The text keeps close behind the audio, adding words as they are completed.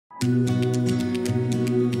Miss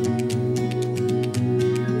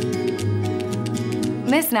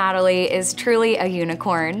Natalie is truly a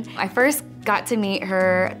unicorn. I first got to meet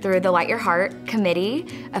her through the Light Your Heart committee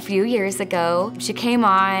a few years ago. She came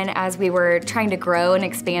on as we were trying to grow and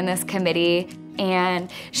expand this committee, and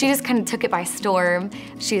she just kind of took it by storm.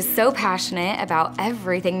 She's so passionate about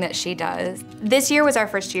everything that she does. This year was our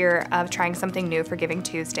first year of trying something new for Giving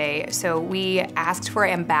Tuesday, so we asked for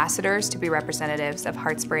ambassadors to be representatives of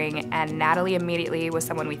Heartspring, and Natalie immediately was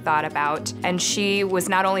someone we thought about. And she was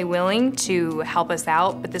not only willing to help us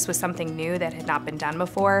out, but this was something new that had not been done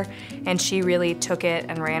before, and she really took it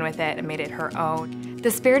and ran with it and made it her own. The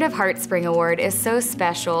Spirit of Heartspring Award is so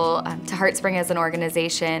special to Heartspring as an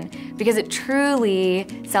organization because it truly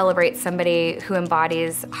celebrates somebody who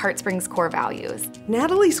embodies Heartspring's core values.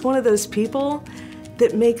 Natalie's one of those people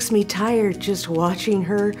that makes me tired just watching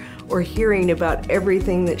her or hearing about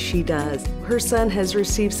everything that she does. Her son has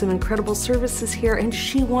received some incredible services here, and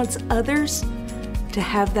she wants others to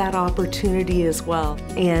have that opportunity as well.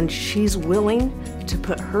 And she's willing to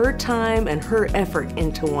put her time and her effort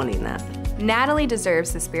into wanting that. Natalie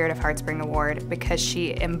deserves the Spirit of Heartspring Award because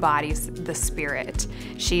she embodies the spirit.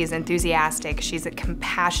 She's enthusiastic, she's a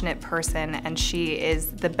compassionate person, and she is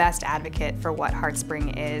the best advocate for what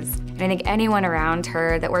Heartspring is. And I think anyone around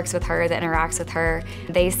her that works with her, that interacts with her,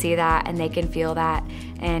 they see that and they can feel that.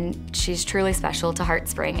 And she's truly special to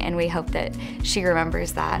Heartspring, and we hope that she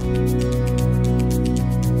remembers that.